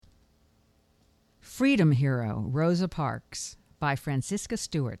Freedom Hero, Rosa Parks, by Francisca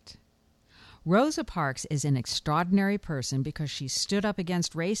Stewart. Rosa Parks is an extraordinary person because she stood up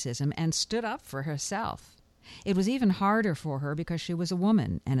against racism and stood up for herself. It was even harder for her because she was a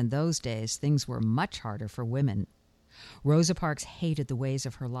woman, and in those days things were much harder for women. Rosa Parks hated the ways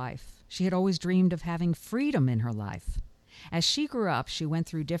of her life. She had always dreamed of having freedom in her life. As she grew up, she went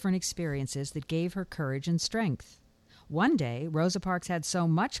through different experiences that gave her courage and strength. One day, Rosa Parks had so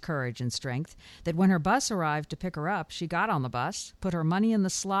much courage and strength that when her bus arrived to pick her up, she got on the bus, put her money in the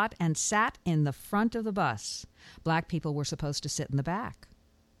slot, and sat in the front of the bus. Black people were supposed to sit in the back.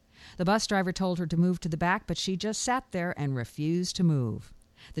 The bus driver told her to move to the back, but she just sat there and refused to move.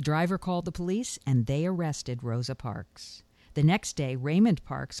 The driver called the police, and they arrested Rosa Parks. The next day, Raymond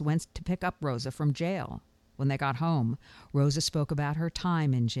Parks went to pick up Rosa from jail. When they got home, Rosa spoke about her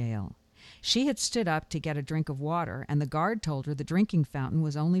time in jail. She had stood up to get a drink of water, and the guard told her the drinking fountain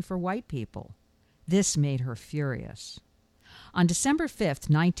was only for white people. This made her furious. On December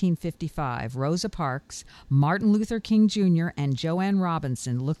 5th, 1955, Rosa Parks, Martin Luther King Jr., and Joanne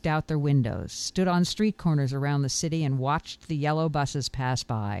Robinson looked out their windows, stood on street corners around the city, and watched the yellow buses pass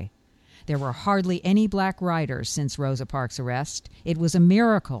by. There were hardly any black riders since Rosa Parks' arrest. It was a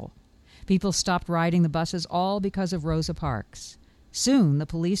miracle. People stopped riding the buses all because of Rosa Parks. Soon, the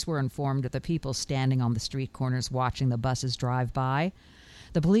police were informed of the people standing on the street corners watching the buses drive by.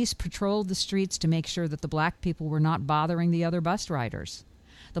 The police patrolled the streets to make sure that the black people were not bothering the other bus riders.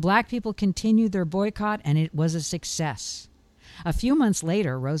 The black people continued their boycott, and it was a success. A few months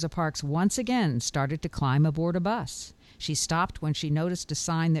later, Rosa Parks once again started to climb aboard a bus. She stopped when she noticed a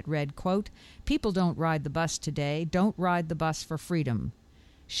sign that read, quote, "People don't ride the bus today. Don't ride the bus for freedom."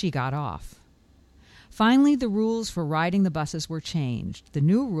 She got off. Finally, the rules for riding the buses were changed. The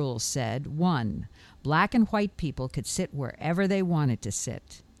new rules said, 1. Black and white people could sit wherever they wanted to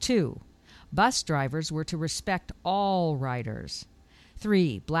sit. 2. Bus drivers were to respect all riders.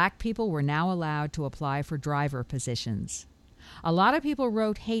 3. Black people were now allowed to apply for driver positions. A lot of people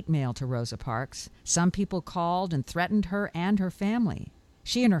wrote hate mail to Rosa Parks. Some people called and threatened her and her family.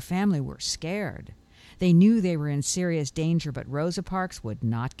 She and her family were scared. They knew they were in serious danger, but Rosa Parks would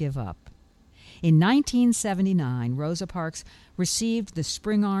not give up. In 1979, Rosa Parks received the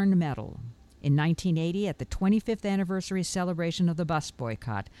Spingarn Medal. In 1980, at the 25th anniversary celebration of the bus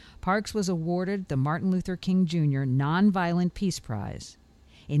boycott, Parks was awarded the Martin Luther King Jr. Nonviolent Peace Prize.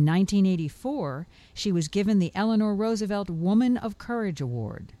 In 1984, she was given the Eleanor Roosevelt Woman of Courage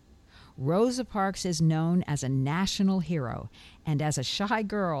Award. Rosa Parks is known as a national hero and as a shy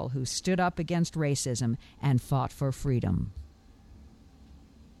girl who stood up against racism and fought for freedom.